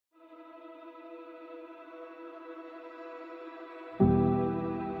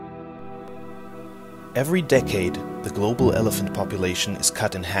Every decade, the global elephant population is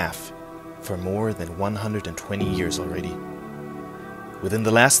cut in half, for more than 120 years already. Within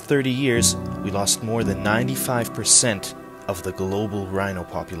the last 30 years, we lost more than 95% of the global rhino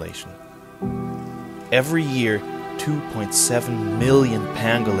population. Every year, 2.7 million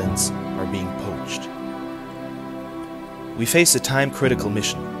pangolins are being poached. We face a time-critical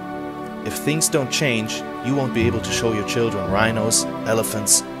mission. If things don't change, you won't be able to show your children rhinos,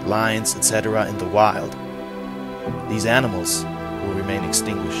 elephants, lions, etc. in the wild. These animals will remain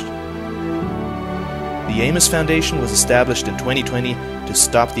extinguished. The AMES Foundation was established in 2020 to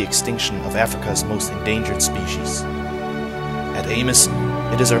stop the extinction of Africa's most endangered species. At AMES,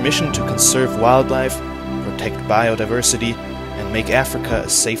 it is our mission to conserve wildlife, protect biodiversity, and make Africa a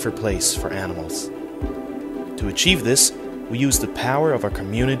safer place for animals. To achieve this, we use the power of our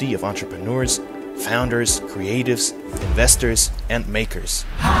community of entrepreneurs, founders, creatives, investors, and makers.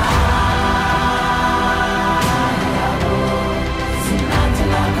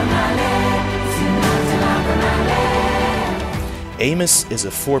 AMES is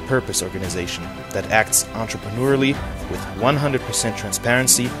a for-purpose organization that acts entrepreneurially with 100%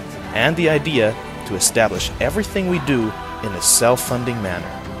 transparency and the idea to establish everything we do in a self-funding manner.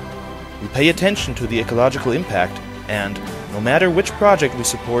 We pay attention to the ecological impact and, no matter which project we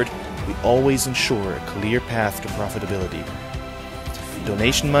support, we always ensure a clear path to profitability.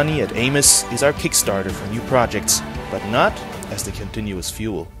 Donation money at AMES is our Kickstarter for new projects, but not as the continuous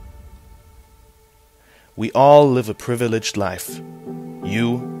fuel. We all live a privileged life.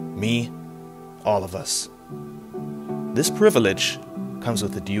 You, me, all of us. This privilege comes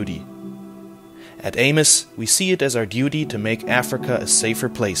with a duty. At AMES, we see it as our duty to make Africa a safer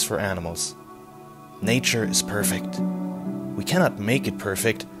place for animals. Nature is perfect. We cannot make it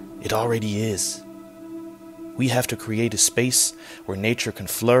perfect, it already is. We have to create a space where nature can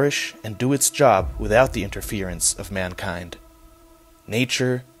flourish and do its job without the interference of mankind.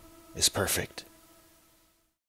 Nature is perfect.